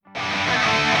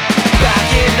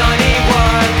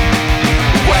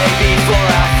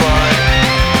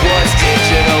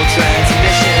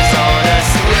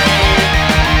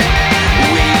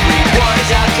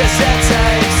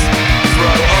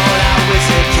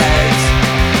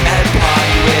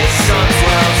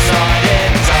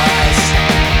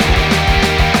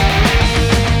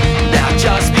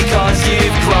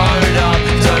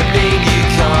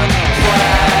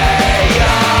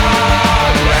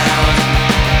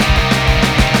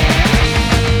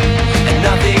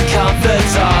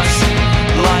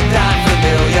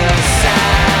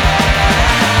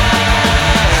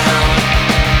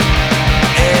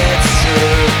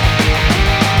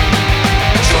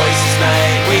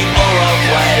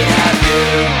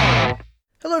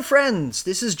Hello, friends.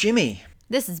 This is Jimmy.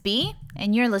 This is B,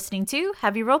 and you're listening to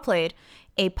Have You Roleplayed,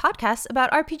 a podcast about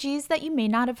RPGs that you may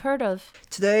not have heard of.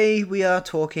 Today we are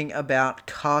talking about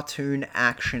Cartoon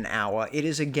Action Hour. It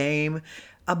is a game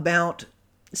about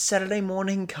Saturday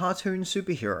morning cartoon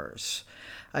superheroes.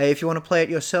 If you want to play it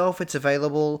yourself, it's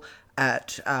available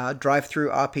at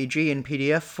Drive-Thru RPG in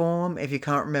PDF form. If you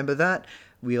can't remember that,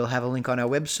 we'll have a link on our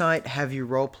website,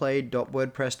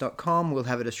 haveyouroleplayed.wordpress.com. We'll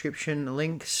have a description,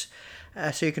 links,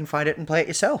 so you can find it and play it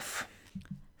yourself.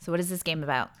 So what is this game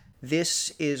about?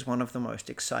 This is one of the most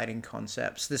exciting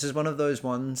concepts. This is one of those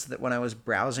ones that when I was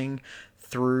browsing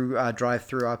through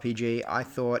Drive-Thru RPG, I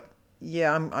thought,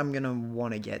 yeah, I'm going to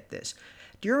want to get this.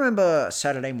 Do you remember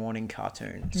Saturday morning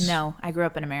cartoons? No, I grew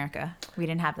up in America. We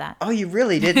didn't have that. Oh, you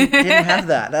really didn't have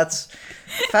that? That's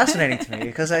fascinating to me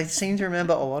because I seem to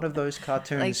remember a lot of those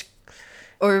cartoons.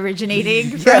 Or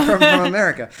originating from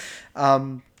America.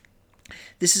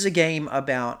 This is a game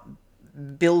about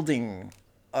building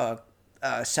a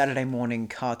Saturday morning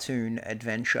cartoon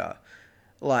adventure,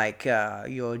 like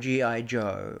your G.I.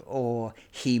 Joe or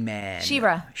He-Man.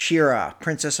 She-Ra,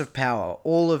 Princess of Power,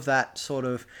 all of that sort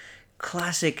of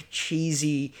classic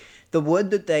cheesy. The word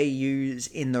that they use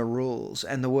in the rules,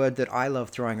 and the word that I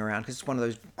love throwing around, because it's one of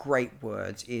those great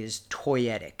words, is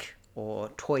toyetic or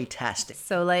toy-tastic.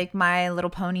 So like My Little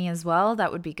Pony as well,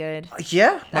 that would be good.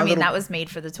 Yeah. That was made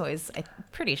for the toys, I'm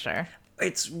pretty sure.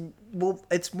 It's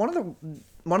one of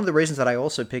the reasons that I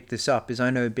also picked this up is I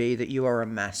know, B, that you are a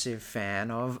massive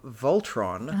fan of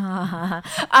Voltron.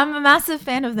 I'm a massive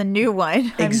fan of the new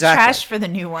one. Exactly. I'm trash for the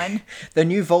new one. The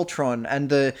new Voltron,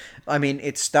 and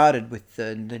it started with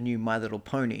the new My Little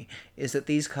Pony, is that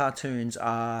these cartoons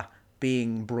are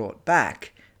being brought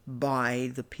back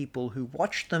by the people who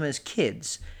watched them as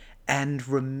kids and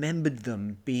remembered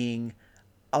them being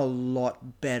a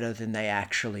lot better than they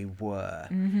actually were.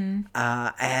 Mm-hmm.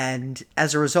 And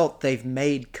as a result, they've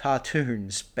made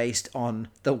cartoons based on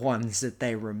the ones that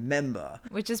they remember.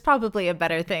 Which is probably a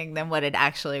better thing than what it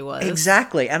actually was.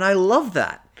 Exactly. And I love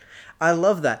that.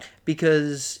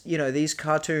 Because, these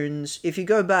cartoons, if you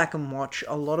go back and watch,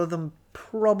 a lot of them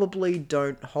probably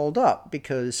don't hold up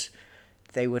because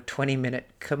they were 20-minute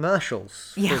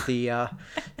commercials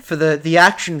for the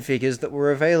action figures that were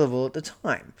available at the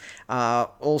time.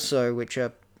 Also, which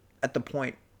are at the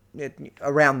point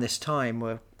around this time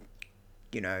were,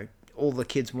 all the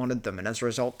kids wanted them, and as a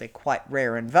result, they're quite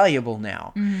rare and valuable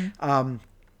now. Mm-hmm.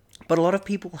 But a lot of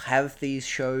people have these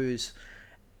shows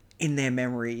in their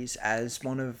memories as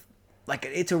one of,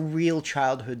 it's a real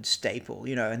childhood staple,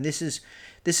 and this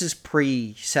is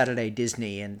pre-Saturday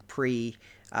Disney and pre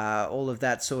all of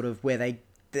that sort of where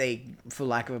they, for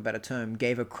lack of a better term,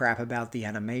 gave a crap about the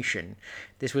animation.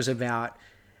 This was about,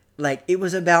 it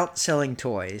was about selling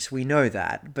toys, we know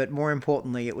that, but more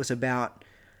importantly, it was about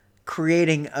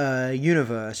creating a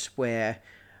universe where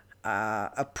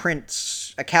a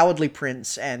cowardly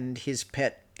prince and his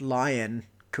pet lion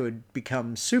could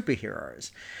become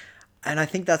superheroes. And I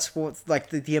think that's what,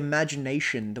 the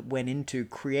imagination that went into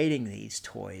creating these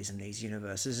toys and these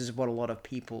universes is what a lot of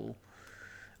people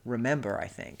remember, I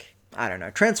think. I don't know.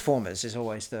 Transformers is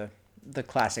always the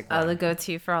classic one. Oh, the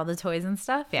go-to for all the toys and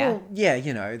stuff? Yeah. Well,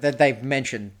 yeah, that they've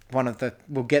mentioned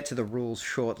we'll get to the rules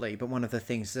shortly, but one of the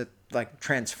things that,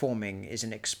 transforming is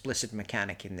an explicit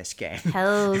mechanic in this game.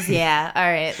 Hells yeah. All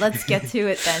right, let's get to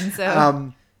it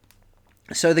then.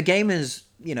 So the game is,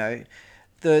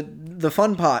 the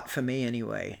fun part for me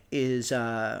anyway is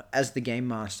as the game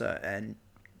master, and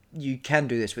you can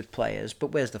do this with players, but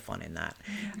where's the fun in that?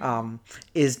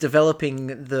 Is developing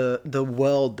the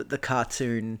world that the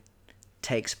cartoon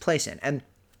takes place in. And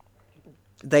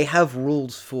they have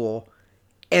rules for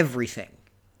everything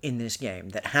in this game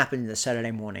that happen in the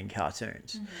Saturday morning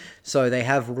cartoons. Mm-hmm. So they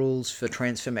have rules for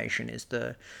transformation is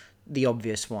the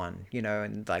obvious one,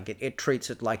 and it treats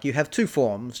it like you have two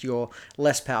forms: your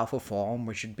less powerful form,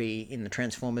 which would be in the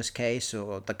Transformers case,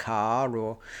 or the car,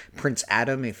 or Prince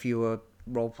Adam if you were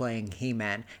role-playing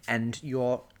He-Man, and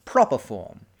your proper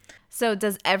form. So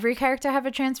does every character have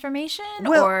a transformation?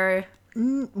 It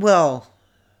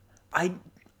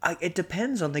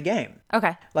depends on the game.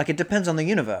 Okay. It depends on the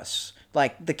universe.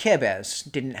 The Care Bears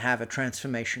didn't have a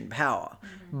transformation power,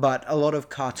 but a lot of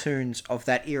cartoons of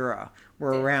that era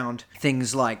were around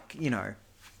things like, you're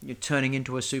turning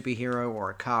into a superhero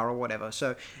or a car or whatever.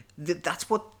 So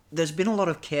that's what, there's been a lot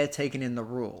of care taken in the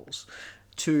rules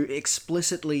to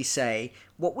explicitly say,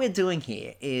 what we're doing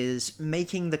here is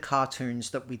making the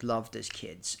cartoons that we loved as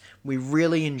kids. We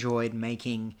really enjoyed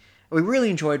watching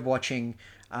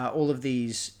all of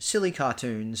these silly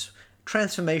cartoons.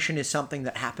 Transformation is something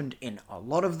that happened in a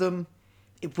lot of them.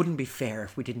 it wouldn't be fair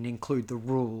if we didn't include the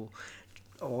rule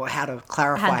or how to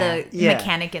clarify Had the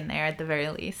mechanic in there at the very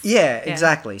least. Yeah,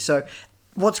 exactly. So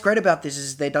what's great about this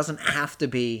is there doesn't have to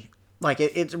be like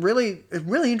it's really a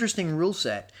really interesting rule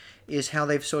set is how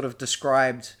they've sort of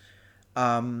described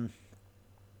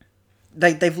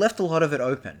they've left a lot of it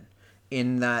open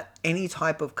in that any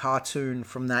type of cartoon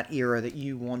from that era that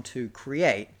you want to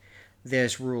create,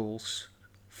 there's rules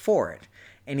for it.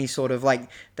 Any sort of like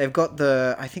they've got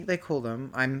I think they call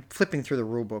them, I'm flipping through the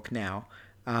rule book now.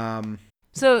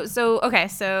 So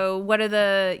what are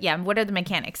the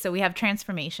mechanics? So we have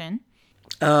transformation.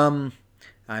 I'm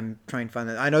trying to find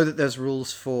that. I know that there's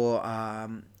rules for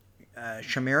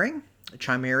chimeering.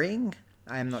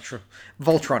 I am not sure.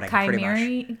 Voltronic,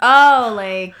 pretty much. Oh,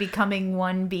 like becoming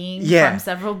one being from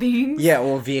several beings? Yeah,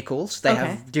 or vehicles. They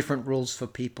have different rules for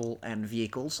people and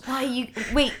vehicles.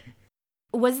 Wait,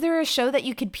 was there a show that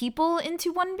you could people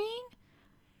into one being?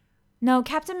 No,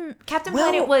 Captain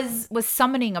Planet was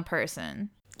summoning a person.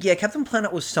 Yeah, Captain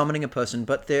Planet was summoning a person,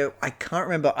 but I can't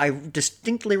remember. I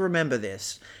distinctly remember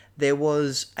this. There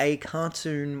was a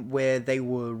cartoon where they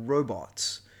were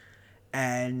robots,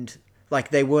 and like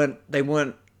they weren't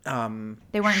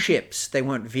ships, they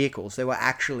weren't vehicles. They were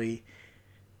actually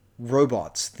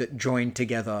robots that joined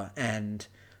together and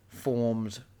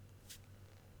formed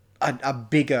a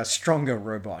bigger, stronger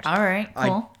robot. All right, cool.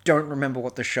 I don't remember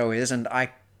what the show is, and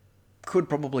I could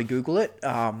probably Google it.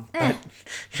 But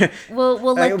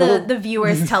we'll let the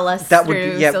viewers tell us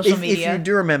through social media. If you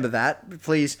do remember that,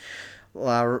 please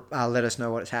let us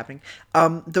know what is happening.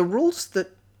 The rules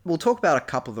that we'll talk about a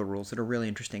couple of the rules that are really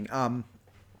interesting.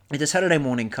 It's a Saturday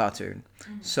morning cartoon,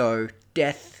 so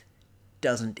death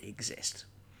doesn't exist.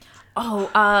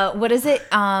 Oh, what is it?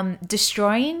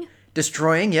 Destroying?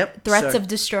 Destroying, yep. Threats of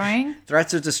destroying?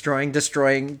 Threats of destroying.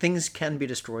 Things can be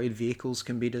destroyed. Vehicles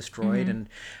can be destroyed. And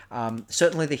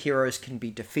certainly the heroes can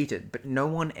be defeated. But no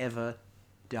one ever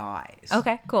dies.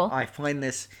 Okay, cool. I find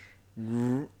this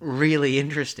really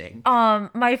interesting.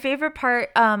 My favorite part,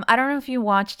 I don't know if you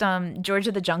watched George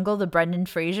of the Jungle, the Brendan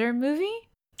Fraser movie.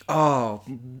 Oh,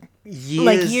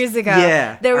 years ago.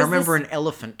 Yeah, I remember an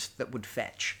elephant that would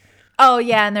fetch. Oh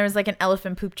yeah, and there was like an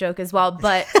elephant poop joke as well.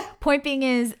 But point being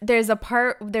is, there's a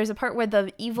part where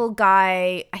the evil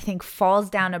guy, I think, falls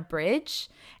down a bridge,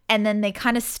 and then they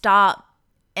kind of stop,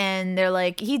 and they're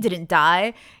like, he didn't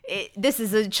die. This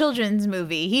is a children's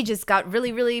movie. He just got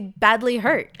really, really badly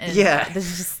hurt. And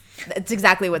it's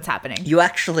exactly what's happening. You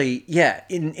actually,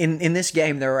 in this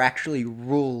game, there are actually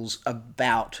rules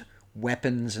about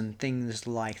weapons and things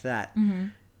like that.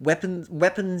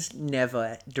 Weapons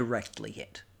never directly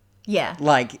hit. Yeah.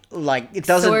 Like it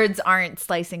doesn't... Swords aren't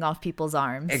slicing off people's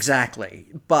arms. Exactly.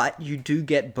 But you do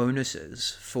get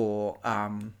bonuses for...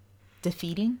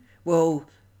 defeating? Well,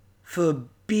 for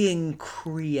being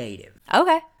creative.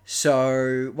 Okay.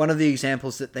 So one of the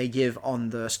examples that they give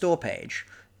on the store page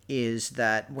is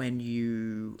that when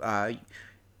you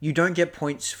don't get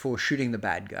points for shooting the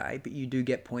bad guy, but you do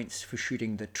get points for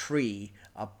shooting the tree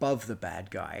above the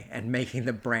bad guy and making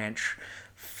the branch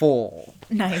fall.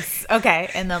 Nice. Okay.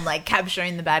 And then like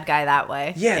capturing the bad guy that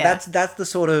way. Yeah. That's the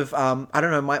sort of I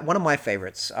don't know, one of my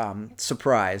favorites,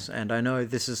 surprise, and I know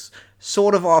this is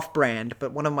sort of off brand,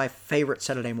 but one of my favorite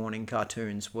Saturday morning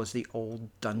cartoons was the old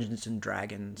Dungeons and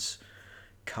Dragons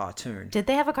cartoon. Did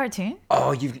they have a cartoon?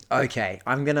 Oh, okay.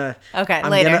 I'm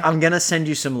gonna send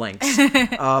you some links.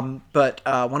 But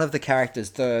one of the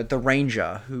characters, the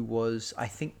ranger, who was, I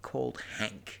think, called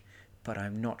Hank, but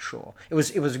I'm not sure. It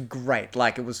was great.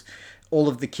 Like, it was all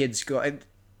of the kids go.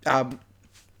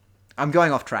 I'm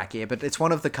going off track here, but it's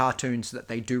one of the cartoons that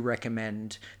they do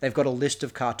recommend. They've got a list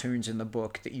of cartoons in the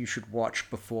book that you should watch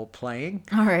before playing.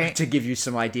 All right. To give you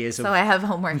some ideas. So I have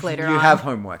homework later on. You have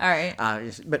homework. All right.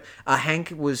 But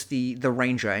Hank was the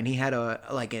ranger, and he had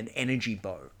an energy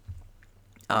bow.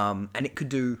 And it could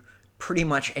do pretty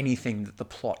much anything that the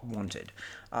plot wanted.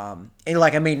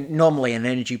 Normally an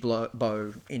energy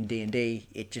bow in D&D,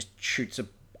 it just shoots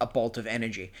a bolt of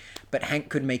energy. But Hank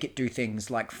could make it do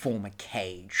things like form a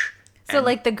cage. So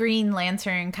like the Green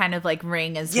Lantern kind of like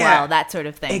ring as well, that sort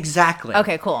of thing. Exactly.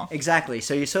 Okay, cool. Exactly.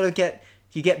 So you sort of get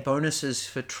bonuses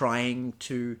for trying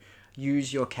to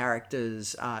use your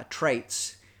character's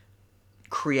traits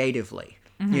creatively.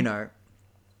 Mm-hmm.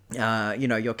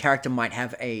 Your character might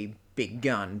have a big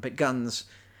gun, but guns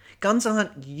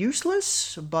aren't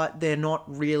useless, but they're not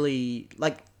really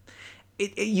like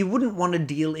you wouldn't want to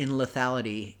deal in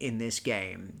lethality in this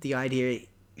game. The idea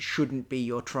shouldn't be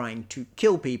you're trying to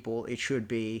kill people. It should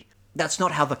be that's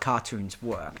not how the cartoons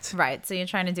worked. Right. So you're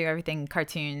trying to do everything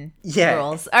cartoon Yeah.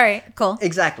 rules. All right. Cool.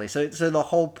 Exactly. So the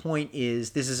whole point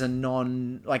is this is a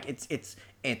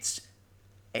it's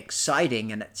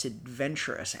exciting and it's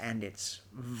adventurous and it's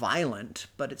violent,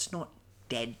 but it's not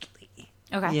deadly.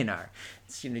 Okay. You know,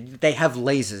 they have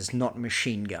lasers, not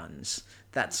machine guns,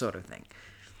 that sort of thing.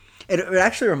 It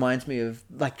actually reminds me of,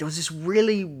 like, there was this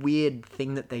really weird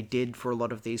thing that they did for a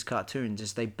lot of these cartoons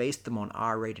is they based them on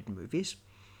R-rated movies.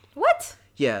 What?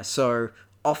 Yeah, so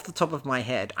off the top of my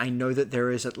head, I know that there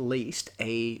is at least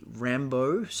a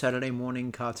Rambo Saturday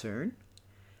morning cartoon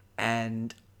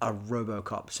and a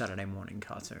RoboCop Saturday morning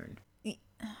cartoon.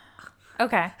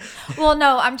 Okay. Well,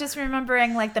 no, I'm just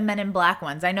remembering like the Men in Black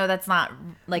ones. I know that's not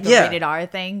like a Yeah. rated R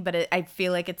thing, but I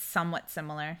feel like it's somewhat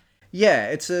similar. Yeah,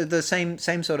 it's the same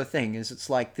sort of thing. It's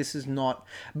like, this is not...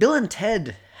 Bill and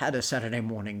Ted had a Saturday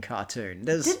morning cartoon.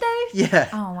 Did they? Yeah.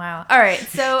 Oh, wow. All right.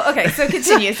 So, okay. So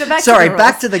continue. So back Sorry, to the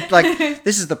back rules. to the, like,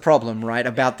 this is the problem, right,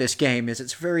 about this game, is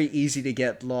it's very easy to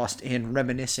get lost in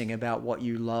reminiscing about what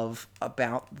you love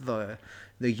about the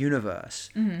universe,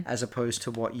 as opposed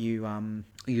to what you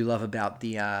love about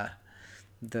the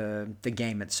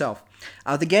game itself.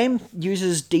 The game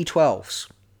uses D12s,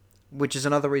 which is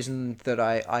another reason that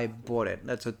I bought it.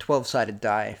 That's a 12-sided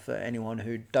die for anyone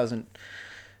who doesn't...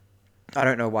 I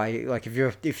don't know why. Like,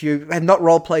 if you had not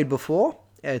role-played before,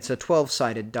 it's a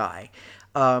 12-sided die.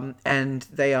 And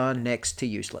they are next to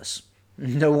useless.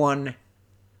 No one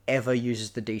ever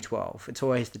uses the D12. It's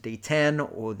always the D10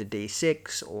 or the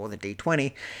D6 or the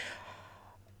D20.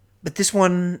 But this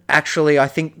one, actually, I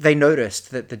think they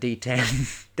noticed that the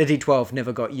D10, the D12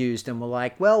 never got used and were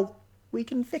like, well, we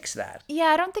can fix that. Yeah,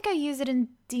 I don't think I use it in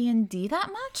D&D that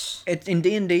much. In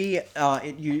D&D,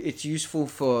 it's useful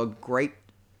for great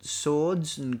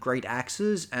swords and great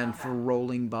axes and for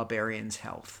rolling barbarians'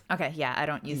 health. Okay, yeah, I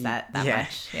don't use that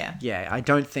much. Yeah. Yeah, I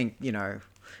don't think,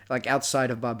 like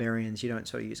outside of barbarians, you don't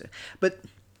sort of use it. But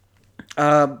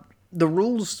the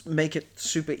rules make it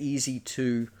super easy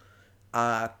to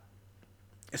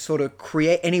sort of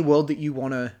create any world that you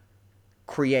want to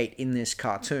create in this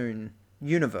cartoon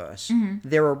universe.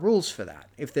 There are rules for that.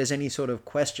 If there's any sort of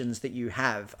questions that you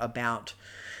have about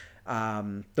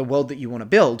the world that you want to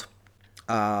build,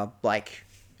 like,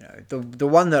 the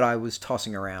one that I was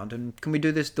tossing around, and can we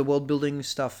do the world building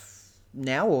stuff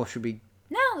now, or should we?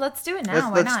 No, let's do it now.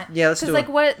 Why let's not? Yeah, let's do it.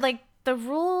 Because like the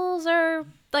rules are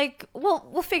like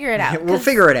we'll figure it out. We'll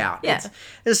figure it out. Yeah.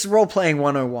 It's role-playing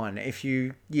 101. If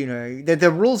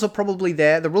the rules are probably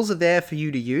there. The rules are there for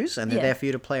you to use, and they're there for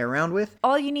you to play around with.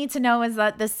 All you need to know is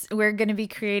that we're going to be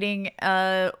creating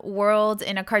a world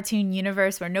in a cartoon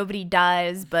universe where nobody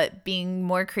dies, but being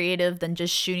more creative than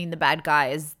just shooting the bad guy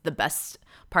is the best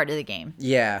part of the game.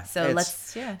 Yeah. So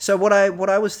So what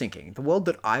I was thinking, the world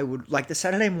that I would like, the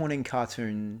Saturday morning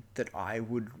cartoon that I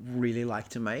would really like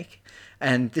to make,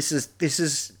 and this is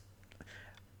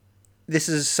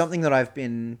something that I've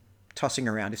been tossing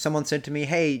around. If someone said to me,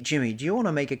 "Hey, Jimmy, do you want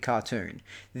to make a cartoon?"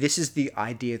 This is the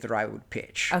idea that I would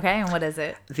pitch. Okay, and what is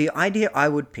it? The idea I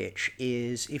would pitch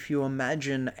is, if you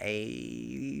imagine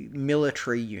a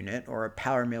military unit or a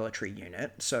paramilitary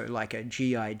unit, so like a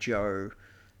G.I. Joe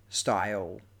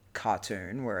style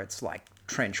cartoon where it's like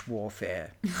trench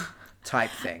warfare type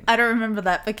thing. I don't remember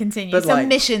that, but continue. But so like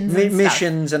missions and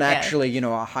missions and Yeah. actually,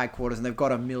 a high quarters, and they've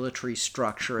got a military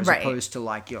structure as Right. opposed to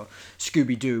like your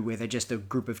Scooby-Doo where they're just a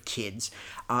group of kids.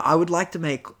 I would like to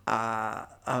make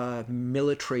a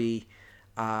military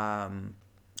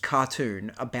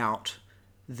cartoon about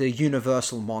the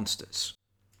Universal monsters.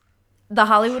 The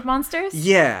Hollywood monsters?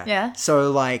 Yeah. Yeah.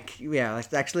 So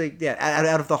actually,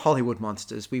 out of the Hollywood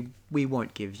monsters, we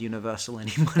won't give Universal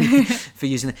any money for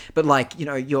using it. But like,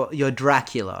 your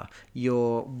Dracula,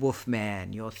 your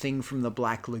Wolfman, your Thing from the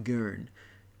Black Lagoon,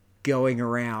 going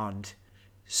around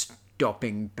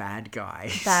stopping bad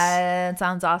guys. That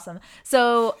sounds awesome.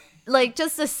 So, like,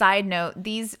 just a side note,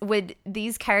 these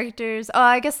characters,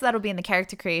 I guess that'll be in the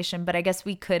character creation, but I guess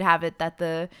we could have it that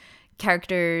the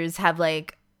characters have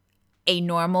like a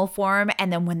normal form,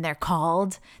 and then when they're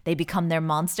called, they become their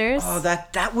monsters. Oh,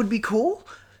 that would be cool.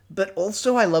 But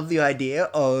also, I love the idea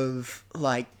of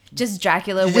like Just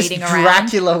Dracula just waiting around.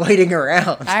 Dracula waiting around.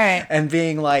 All right. And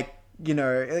being like,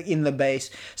 in the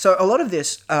base. So a lot of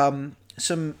this,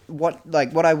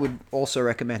 what I would also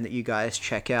recommend that you guys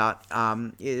check out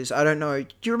is, I don't know, do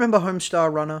you remember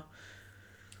Homestar Runner?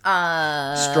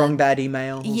 Strong Bad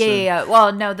Email. Yeah.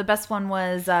 Well, no, the best one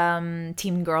was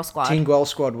Teen Girl Squad. Teen Girl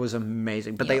Squad was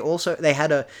amazing, but they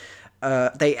had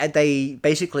they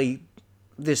basically,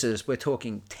 we're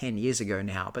talking 10 years ago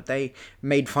now, but they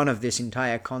made fun of this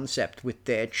entire concept with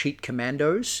their cheat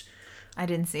commandos. I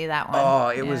didn't see that one. Oh,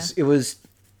 it was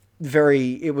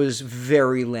very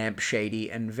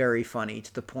lampshady and very funny,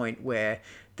 to the point where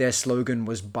their slogan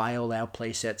was "Buy all our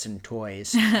playsets and toys."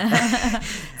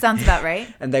 Sounds about right.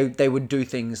 And they would do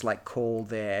things like call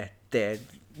their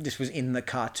this was in the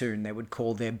cartoon, they would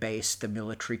call their base the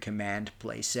Military Command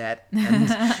playset, and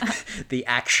the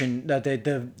action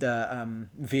the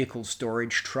vehicle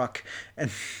storage truck, and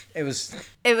it was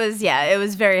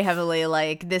very heavily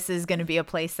like, this is going to be a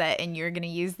playset and you're going to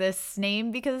use this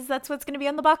name because that's what's going to be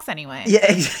on the box anyway. Yeah,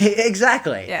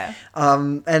 exactly. Yeah.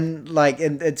 And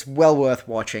it's well worth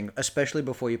watching, especially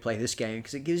before you play this game,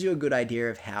 because it gives you a good idea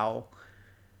of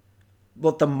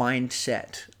what the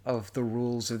mindset of the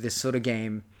rules of this sort of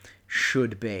game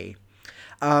should be.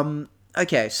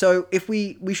 Okay, so if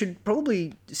we should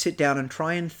probably sit down and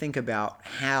try and think about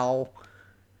how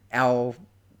our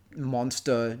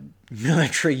monster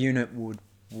military unit would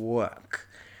work.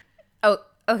 Oh,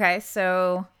 okay,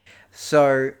 so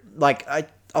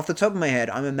Off the top of my head,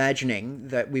 I'm imagining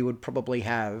that we would probably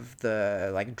have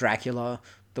the Dracula,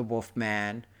 the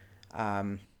Wolfman,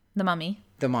 the Mummy.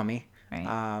 Right.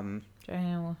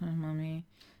 Mummy.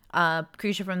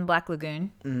 Creature from the Black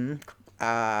Lagoon.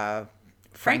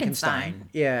 Frankenstein.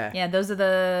 Yeah. Yeah, those are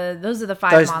the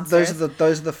five monsters.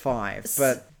 Those are the five.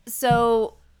 But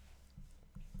so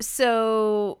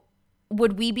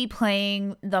would we be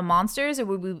playing the monsters, or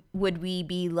would we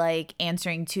be like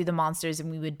answering to the monsters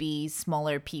and we would be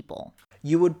smaller people?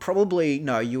 You would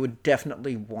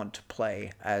definitely want to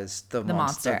play as the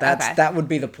monster. Okay. That would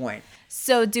be the point.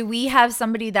 So do we have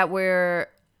somebody that we're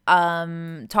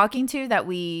talking to that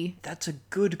we... That's a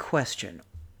good question.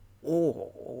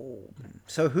 Oh,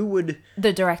 so who would...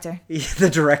 The director. The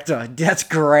director. That's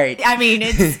great. I mean,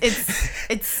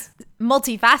 it's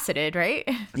multifaceted, right?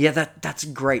 Yeah, that's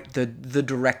great. The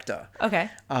director. Okay.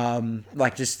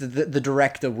 Just the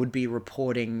director would be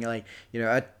reporting,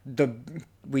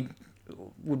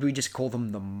 would we just call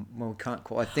them we can't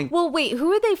call, I think... Well, wait,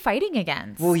 who are they fighting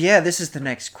against? Well, yeah, this is the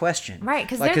next question. Right,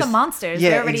 because they're the monsters. Yeah,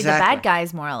 they're already exactly. The bad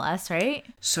guys, more or less, right?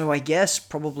 So I guess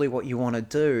probably what you want to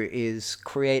do is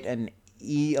create the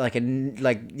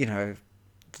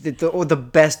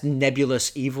best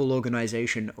nebulous evil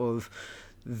organization of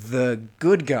the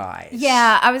good guys.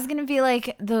 Yeah, I was gonna be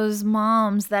like those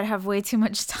moms that have way too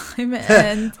much time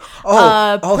and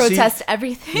protest so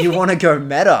everything. You want to go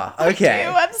meta? Okay,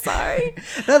 I do, I'm sorry.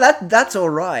 No, that's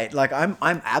all right. I'm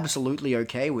absolutely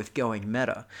okay with going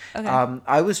meta. Okay.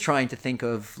 I was trying to think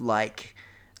of the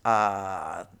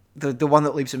one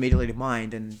that leaps immediately to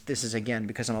mind, and this is again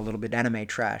because I'm a little bit anime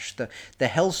trash. The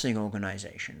Hellsing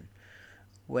organization,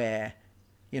 where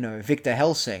Victor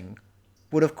Hellsing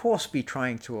would of course be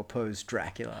trying to oppose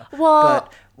Dracula. Well,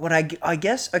 but what I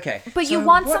guess, okay. But so you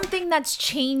want something that's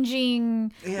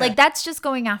changing, that's just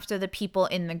going after the people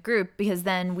in the group, because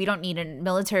then we don't need a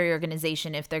military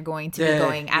organization if they're going to be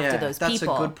going after those people. That's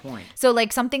a good point. So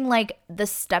something like the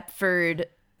Stepford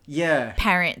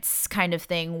parents kind of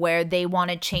thing, where they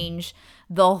want to change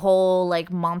the whole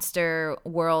monster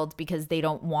world because they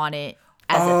don't want it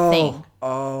as a thing.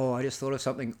 Oh, I just thought of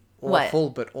something awful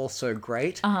but also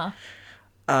great.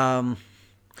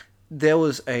 There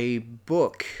was a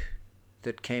book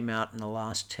that came out in the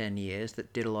last 10 years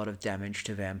that did a lot of damage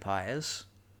to vampires.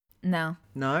 No.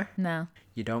 No? No.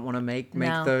 You don't want to make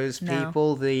those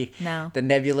people the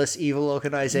nebulous evil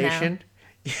organization?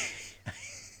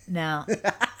 No.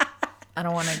 I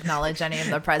don't want to acknowledge any of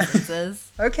the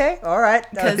presences. Okay, all right.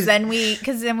 Because then we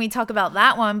talk about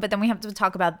that one, but then we have to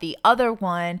talk about the other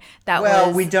one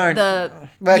that we don't.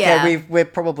 We're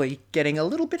probably getting a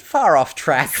little bit far off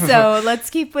track. So let's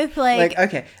keep with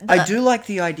okay. I do like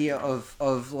the idea of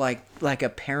a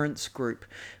parents group,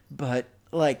 but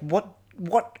what?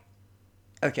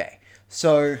 Okay,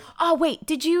 so. Oh wait,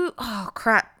 did you? Oh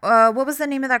crap! What was the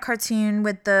name of that cartoon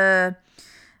with the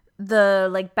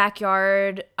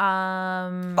backyard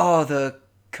the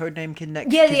Codename Kid Next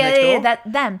Door? Yeah,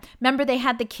 them. Remember they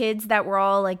had the kids that were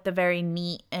all the very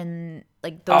neat and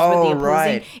those were the opposing.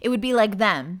 Right. It would be like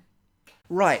them.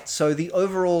 Right. So the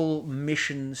overall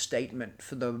mission statement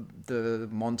for the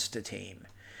monster team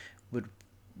would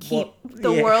keep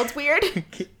the world weird.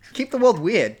 Keep the world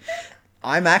weird.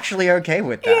 I'm actually okay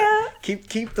with that. Yeah.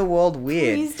 Keep the world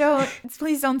weird.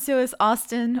 Please don't sue us,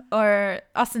 Austin,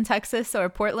 Texas, or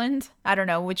Portland. I don't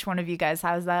know which one of you guys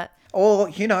has that. Or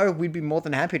we'd be more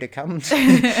than happy to come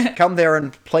there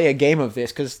and play a game of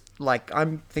this, because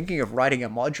I'm thinking of writing a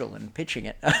module and pitching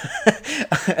it.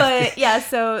 But yeah,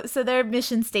 so their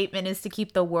mission statement is to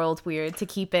keep the world weird, to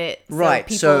keep it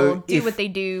so people do what they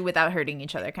do without hurting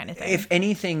each other, kind of thing. If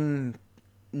anything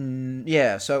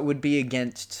Yeah, so it would be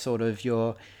against sort of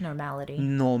your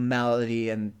normality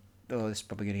and this is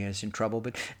probably going to get us in trouble,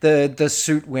 but the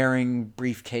suit wearing,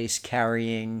 briefcase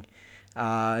carrying,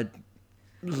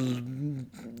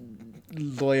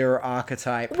 lawyer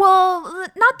archetype. Well,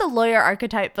 not the lawyer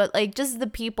archetype, but like just the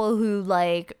people who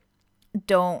like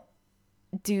don't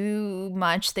do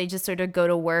much. They just sort of go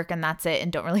to work and that's it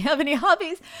and don't really have any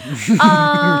hobbies.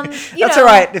 That's all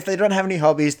right. If they don't have any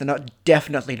hobbies, they're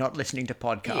definitely not listening to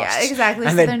podcasts. Yeah, exactly.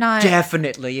 And so they're not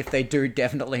definitely, if they do,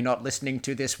 definitely not listening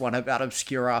to this one about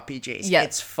obscure RPGs. Yeah.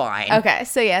 It's fine. Okay.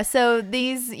 So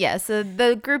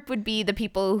the group would be the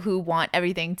people who want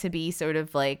everything to be sort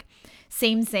of like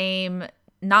same,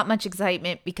 not much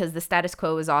excitement because the status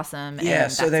quo is awesome. Yeah,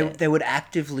 so they would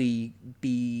actively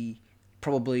be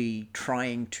probably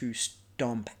trying to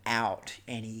stomp out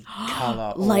any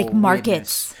color like or markets.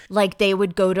 weirdness. Like they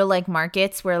would go to like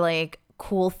markets where like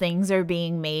cool things are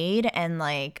being made and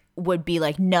like would be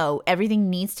like, no, everything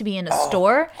needs to be in a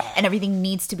store and everything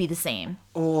needs to be the same.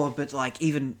 But like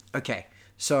even okay,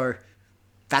 so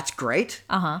that's great.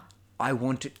 I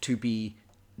want it to be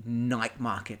night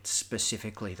markets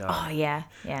specifically though. Oh yeah.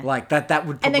 Like that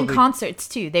would probably... And then concerts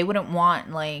too. They wouldn't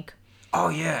want like... Oh,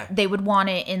 yeah. They would want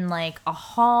it in, like, a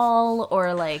hall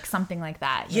or, like, something like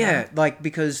that. Yeah, like,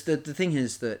 because the thing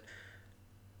is that...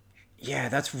 Yeah,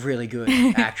 that's really good,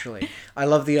 actually. I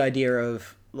love the idea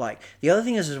of, like... The other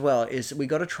thing is, as well, is we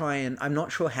got to try and... I'm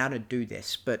not sure how to do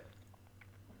this, but...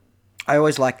 I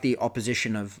always like the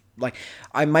opposition of... Like,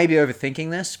 I may be overthinking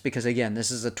this, because, again,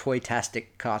 this is a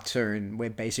toy-tastic cartoon. We're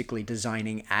basically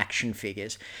designing action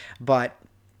figures. But...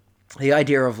 The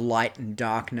idea of light and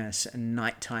darkness and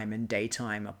nighttime and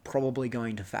daytime are probably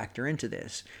going to factor into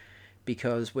this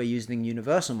because we're using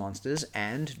universal monsters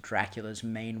and Dracula's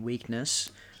main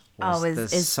weakness was the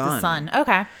sun.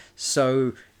 Okay.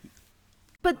 So...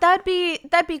 But that'd be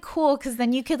cool because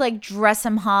then you could like dress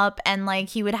him up and like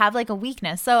he would have like a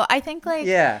weakness. So I think like...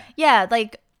 Yeah,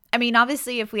 like, I mean,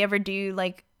 obviously if we ever do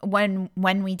like... When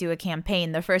we do a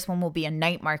campaign, the first one will be a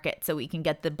night market so we can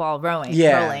get the ball rolling.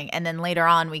 And then later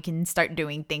on we can start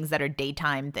doing things that are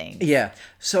daytime things. Yeah.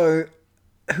 So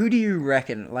who do you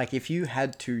reckon, like if you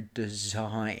had to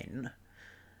design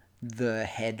the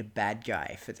head bad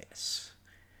guy for this?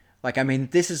 Like, I mean,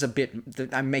 this is a bit...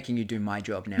 I'm making you do my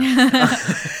job now.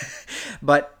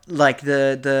 But like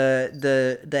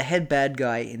the head bad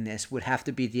guy in this would have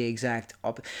to be the exact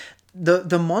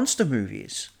the monster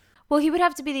movies. Well, he would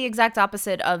have to be the exact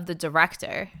opposite of the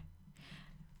director.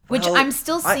 Which I'm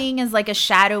still seeing as like a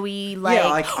shadowy,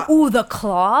 like, the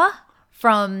Claw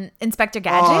from Inspector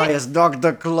Gadget. Oh, yes,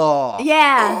 Dr. Claw.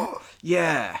 Yeah.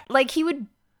 Yeah. Like, he would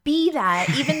be that,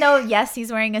 even though, yes, he's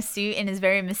wearing a suit and is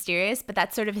very mysterious, but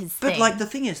that's sort of his thing. But, like, the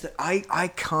thing is that I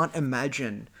can't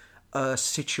imagine a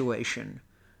situation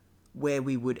where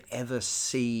we would ever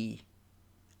see...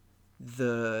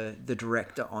 the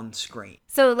director on screen.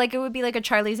 So like it would be like a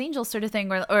Charlie's Angels sort of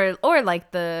thing or like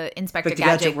the Inspector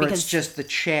Gadget where because it's just the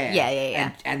chair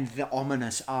and the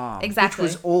ominous arm. Exactly.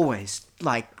 Which was always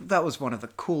like that was one of the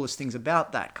coolest things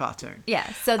about that cartoon. Yeah,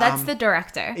 so that's the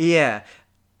director. Yeah.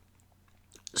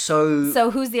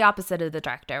 So who's the opposite of the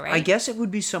director, right? I guess it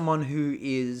would be someone who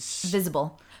is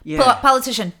visible. Yeah.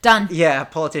 Politician, done. Yeah,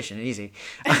 politician, easy.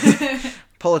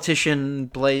 Politician,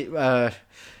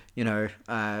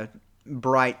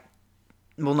 bright,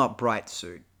 well, not bright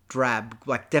suit, drab,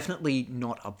 like definitely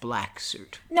not a black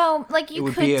suit. No, like you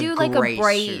could do like a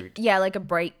bright suit. Yeah, like a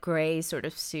bright gray sort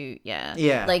of suit.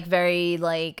 Yeah, like very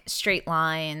like straight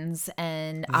lines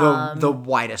and the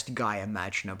whitest guy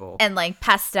imaginable and like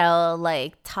pastel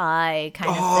like tie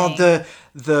kind of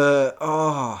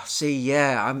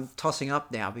thing. I'm tossing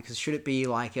up now because should it be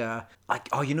like you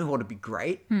know what would be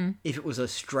great if it was a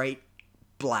straight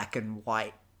black and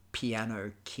white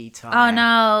piano key tie. Oh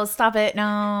no, stop it.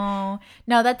 No,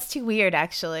 that's too weird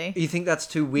actually. You think that's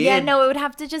too weird? Yeah, no, it would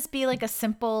have to just be like a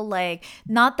simple, like,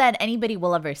 not that anybody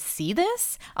will ever see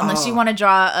this unless you want to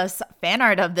draw a fan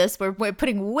art of this. We're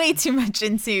putting way too much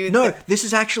into this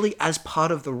is actually as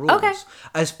part of the rules. Okay.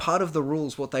 As part of the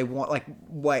rules, what they want, like,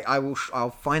 wait,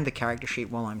 I'll find the character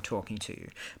sheet while I'm talking to you.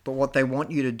 But what they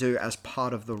want you to do as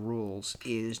part of the rules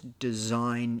is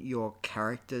design your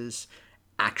character's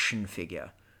action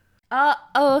figure.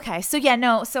 Okay. So yeah,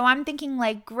 no. So I'm thinking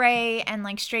like gray and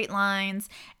like straight lines,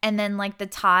 and then like the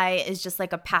tie is just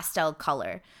like a pastel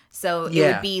color. So it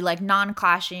would be like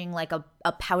non-clashing, like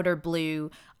a powder blue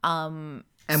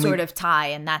sort of tie,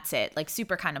 and that's it. Like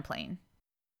super kind of plain.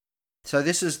 So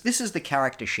this is the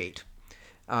character sheet.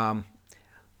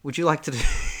 Would you like to?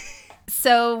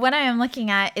 So what I am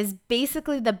looking at is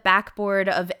basically the backboard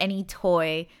of any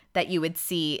toy that you would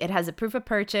see. It has a proof of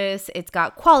purchase. It's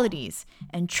got qualities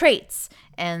and traits,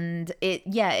 and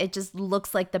it just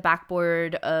looks like the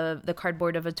backboard of the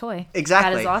cardboard of a toy.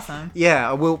 Exactly. That is awesome.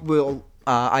 Yeah,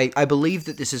 I believe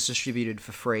that this is distributed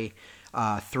for free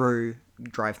through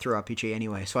Drive-Thru RPG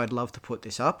anyway, so I'd love to put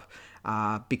this up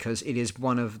because it is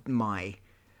one of my...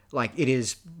 Like, it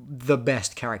is the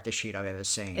best character sheet I've ever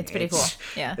seen. It's pretty cool.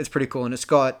 Yeah. It's pretty cool. And it's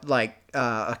got, like,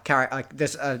 a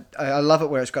character... I love it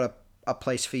where it's got a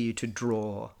place for you to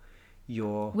draw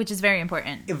your... Which is very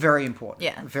important. Very important.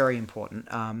 Yeah. Very important.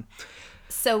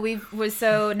 So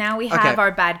now we have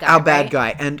our bad guy, Our bad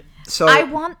right? guy. And so... I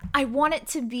want it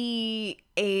to be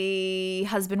a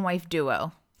husband-wife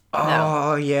duo.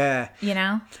 Oh, yeah. You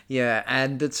know? Yeah,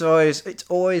 and it's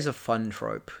always a fun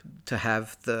trope to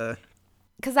have the...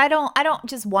 Because I don't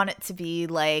just want it to be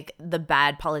like the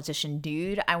bad politician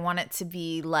dude. I want it to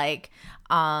be like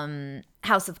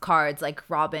House of Cards, like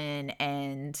Robin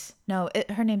and... No,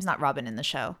 her name's not Robin in the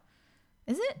show.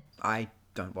 Is it? I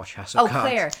don't watch House of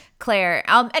Cards. Claire.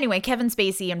 Anyway, Kevin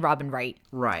Spacey and Robin Wright.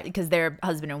 Right. Because they're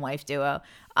husband and wife duo.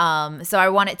 So I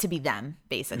want it to be them,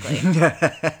 basically.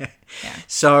 Yeah.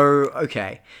 So,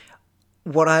 okay.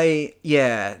 They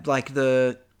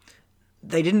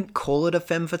didn't call it a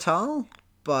femme fatale,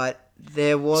 but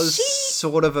there was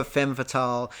sort of a femme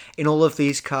fatale in all of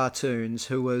these cartoons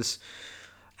who was...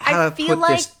 How to put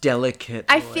this delicately?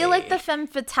 I feel like the femme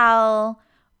fatale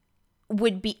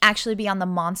would actually be on the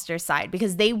monster side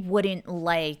because they wouldn't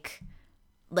like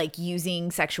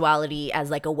using sexuality as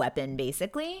like a weapon,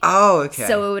 basically. Oh, okay.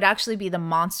 So it would actually be the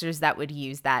monsters that would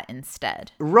use that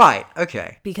instead. Right.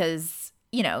 Okay. Because,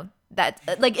 you know, that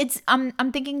like it's I'm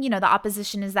thinking, the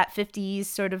opposition is that 50s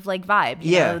sort of like vibe,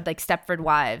 you know, like Stepford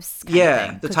Wives kind of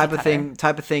thing, the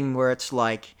type of thing where it's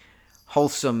like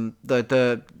wholesome,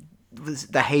 the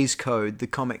Hays Code, the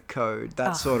comic code,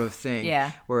 that sort of thing.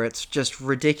 Yeah. Where it's just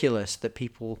ridiculous that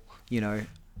people,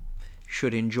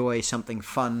 should enjoy something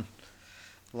fun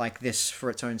like this for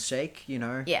its own sake,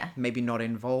 Yeah. Maybe not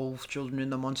involve children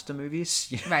in the monster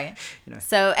movies. Right.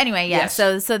 So anyway, yes.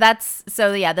 So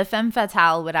the femme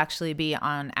fatale would actually be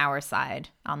on our side,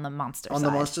 on the monster side. On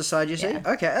the monster side, you see? Yeah.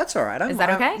 Okay, that's all right. Is that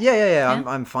okay? Yeah.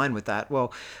 I'm fine with that.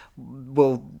 Well,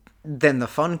 then the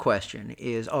fun question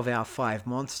is, of our 5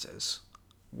 monsters,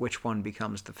 which one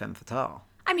becomes the femme fatale?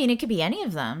 I mean, it could be any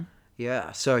of them.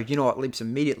 Yeah. So you know what leaps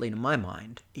immediately to my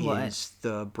mind What? is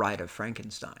the Bride of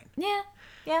Frankenstein. Yeah.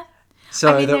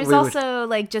 So I mean, there's also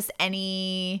like just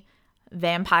any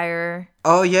vampire.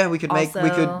 Oh yeah, we could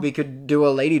Also- we could do a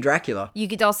Lady Dracula. You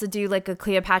could also do like a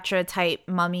Cleopatra type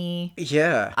mummy.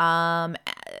 Yeah.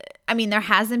 I mean, there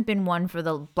hasn't been one for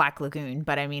the Black Lagoon,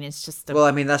 but I mean, it's just a Well,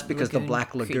 I mean that's because the lagoon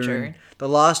Black Lagoon, creature. the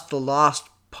last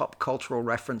pop cultural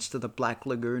reference to the Black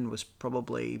Lagoon was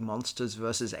probably Monsters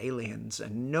versus Aliens,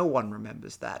 and no one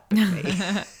remembers that but me.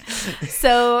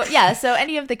 So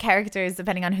any of the characters,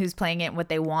 depending on who's playing it, what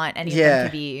they want, any of them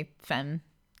could be femme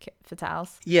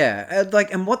fatales. Yeah,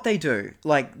 and what they do,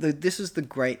 this is the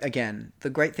great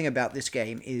thing about this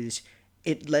game is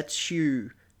it lets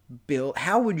you build.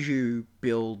 How would you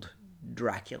build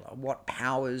Dracula? What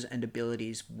powers and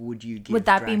abilities would you give? Would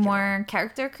that Dracula? be more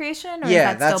character creation, or is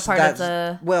that still part of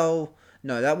the? Well,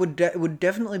 no, that would would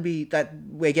definitely be that.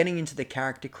 We're getting into the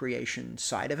character creation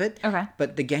side of it. Okay.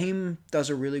 But the game does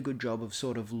a really good job of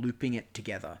sort of looping it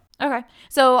together. Okay,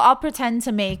 so I'll pretend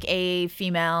to make a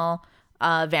female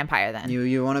vampire then.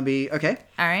 You want to be okay?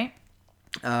 All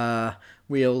right.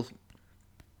 We'll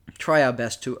try our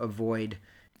best to avoid.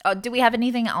 Do we have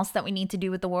anything else that we need to do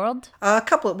with the world, A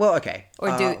couple of, okay.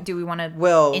 or do we want to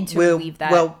interweave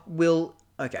that?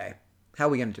 Okay. How are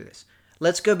we going to do this?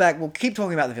 Let's go back. We'll keep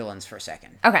talking about the villains for a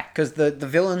second. Okay. Because the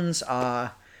villains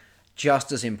are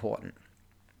just as important.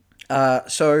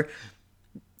 So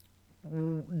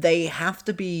they have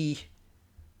to be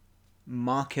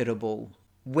marketable.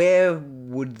 Where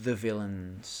would the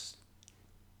villains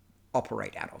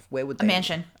operate out of? Where would they? A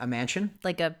mansion. A mansion?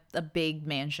 Like a big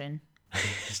mansion.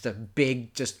 Just a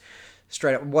big, just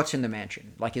straight up. What's in the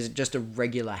mansion? Like, is it just a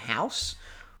regular house?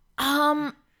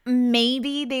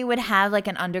 Maybe they would have like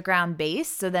an underground base,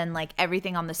 so then like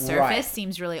everything on the surface Right.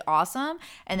 seems really awesome,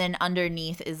 and then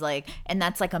underneath is like, and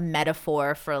that's like a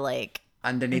metaphor for like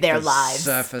Underneath their the lives.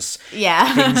 surface,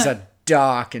 Yeah. things are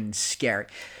dark and scary.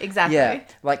 Exactly. Yeah,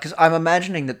 because I'm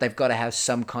imagining that they've got to have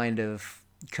some kind of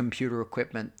computer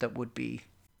equipment that would be.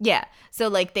 Yeah. So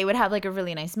like they would have like a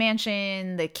really nice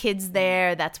mansion, the kids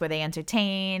there, that's where they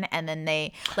entertain, and then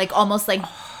they like almost like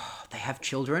They have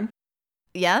children.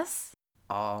 yes?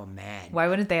 Oh man. Why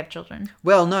wouldn't they have children?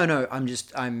 Well, no.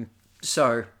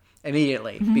 So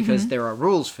immediately because there are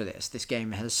rules for this. This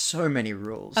game has so many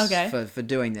rules for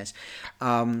doing this.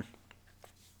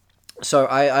 So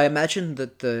I imagine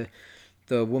that the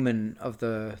woman of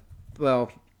the...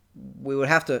 Well, we would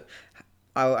have to...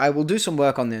 I will do some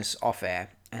work on this off air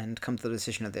and come to the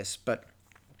decision of this, but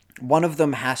one of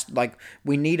them has... Like,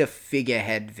 we need a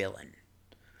figurehead villain.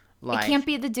 Like, it can't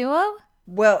be the duo?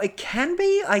 Well, it can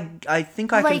be. I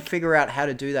think I can figure out how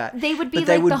to do that. They would be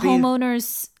like the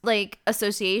homeowners like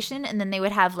association, and then they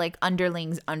would have like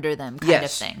underlings under them kind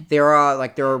of thing. There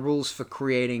are rules for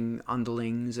creating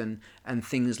underlings and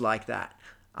things like that.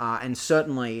 And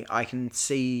certainly I can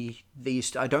see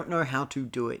these. I don't know how to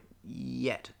do it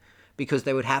yet because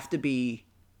they would have to be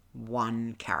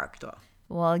one character.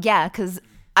 Well, yeah, because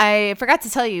I forgot to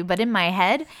tell you, but in my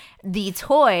head, the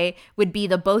toy would be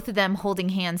the both of them holding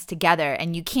hands together,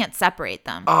 and you can't separate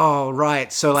them. Oh,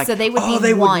 right. So they would be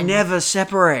they one. Would never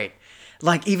separate.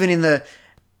 Like even in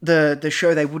the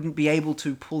show, they wouldn't be able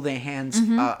to pull their hands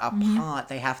apart.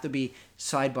 They have to be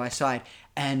side by side,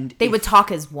 and they would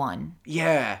talk as one.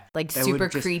 Yeah, like super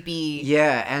creepy.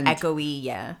 Yeah, and echoey.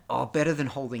 Yeah. Oh, better than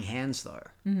holding hands though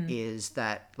is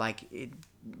that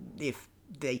if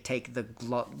they take the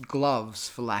gloves,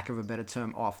 for lack of a better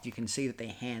term, off, you can see that their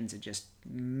hands are just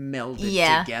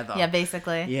melded together. Yeah,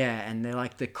 basically. Yeah, and they're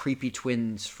like the creepy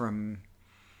twins from...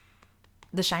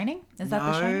 The Shining? Is that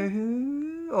The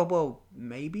Shining? Oh, well,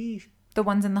 maybe. The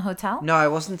ones in the hotel? No, I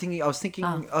wasn't thinking... I was thinking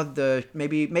of the...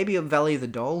 Maybe of Valley of the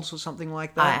Dolls or something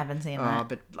like that. I haven't seen that.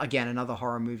 But again, another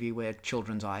horror movie where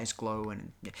children's eyes glow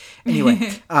and...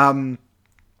 Anyway,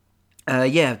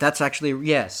 yeah, that's actually...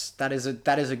 Yes, that is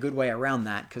a good way around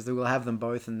that, because they will have them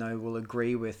both and they will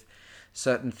agree with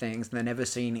certain things, and they're never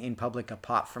seen in public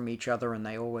apart from each other, and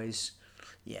they always...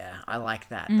 Yeah, I like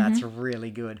that. That's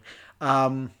really good.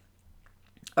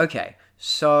 Okay,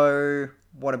 so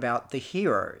what about the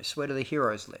heroes? Where do the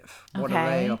heroes live? What do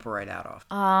they operate out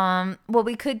of? Well,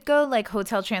 we could go like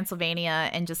Hotel Transylvania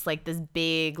and just like this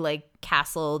big like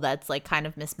castle that's like kind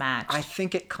of mismatched. I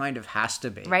think it kind of has to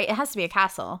be. Right? It has to be a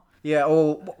castle. Yeah,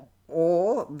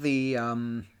 or the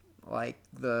like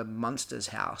the Munsters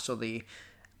house or the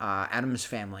Addams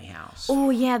Family house. Oh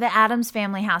yeah, the Addams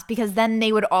Family house, because then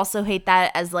they would also hate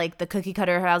that as like the Cookie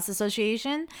Cutter House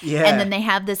Association. Yeah. And then they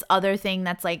have this other thing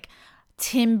that's like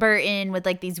Tim Burton with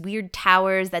like these weird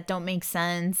towers that don't make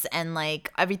sense, and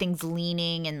like everything's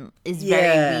leaning and is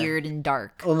very weird and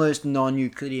dark. Almost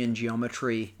non-Euclidean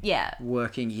geometry. Yeah.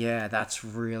 Working. Yeah, that's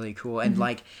really cool. And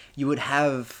like you would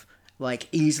have like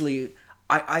easily...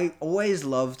 I always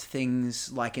loved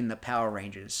things like in the Power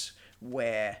Rangers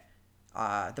where...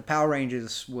 the Power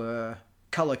Rangers were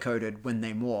color-coded when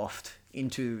they morphed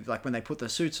into, like, when they put the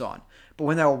suits on. But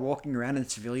when they were walking around in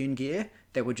civilian gear,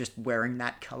 they were just wearing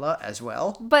that color as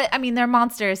well. But, I mean, they're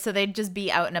monsters, so they'd just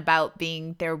be out and about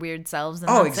being their weird selves.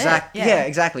 And exactly. Yeah,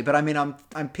 exactly. But, I mean,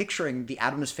 I'm picturing the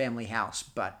Addams Family house,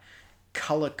 but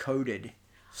color-coded,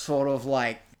 sort of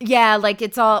like... Yeah, like,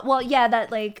 it's all... Well, yeah,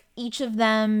 that, like, each of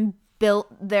them built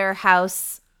their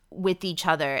house with each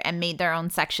other and made their own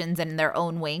sections and their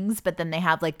own wings, but then they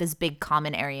have like this big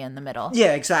common area in the middle.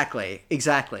 Yeah, exactly. It's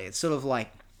sort of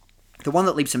like the one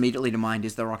that leaps immediately to mind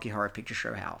is the Rocky Horror Picture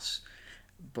Show house,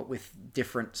 but with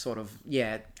different sort of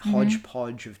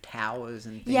hodgepodge of towers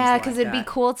and things like because it'd be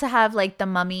cool to have like the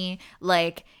Mummy,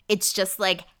 like it's just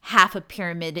like half a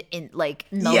pyramid in like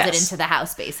melded into the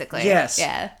house basically.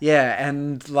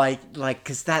 And like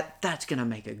because that's gonna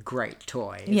make a great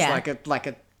toy. It's like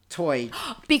a toy,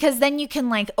 because then you can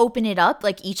like open it up,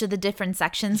 like each of the different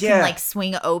sections can like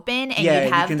swing open, and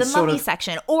you'd have the Mummy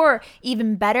section, or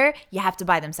even better, you have to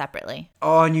buy them separately.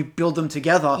 Oh, and you build them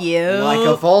together like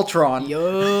a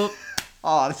Voltron.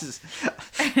 Oh, this is...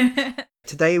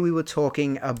 Today we were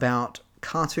talking about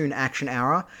Cartoon Action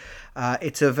Hour.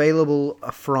 It's available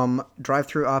from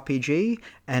DriveThruRPG,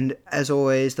 and as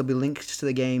always, there'll be links to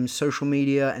the game's social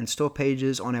media and store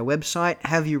pages on our website,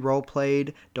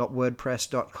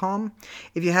 haveyouroleplayed.wordpress.com.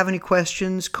 If you have any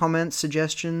questions, comments,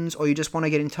 suggestions, or you just want to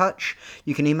get in touch,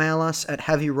 you can email us at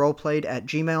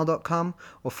haveyouroleplayed@gmail.com,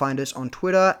 or find us on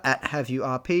Twitter at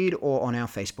haveyourp'd, or on our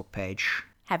Facebook page.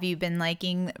 Have you been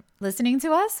listening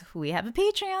to us? We have a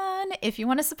Patreon if you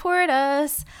want to support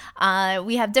us.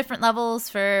 We have different levels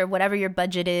for whatever your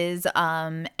budget is.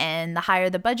 And the higher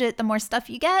the budget, the more stuff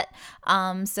you get.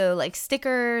 So like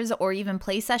stickers or even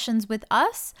play sessions with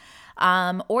us.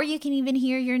 Or you can even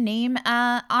hear your name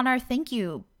on our thank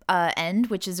you end,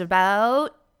 which is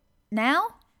about now.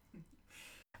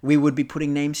 We would be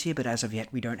putting names here, but as of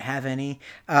yet, we don't have any.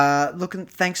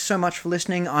 Thanks so much for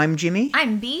listening. I'm Jimmy.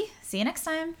 I'm B. See you next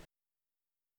time.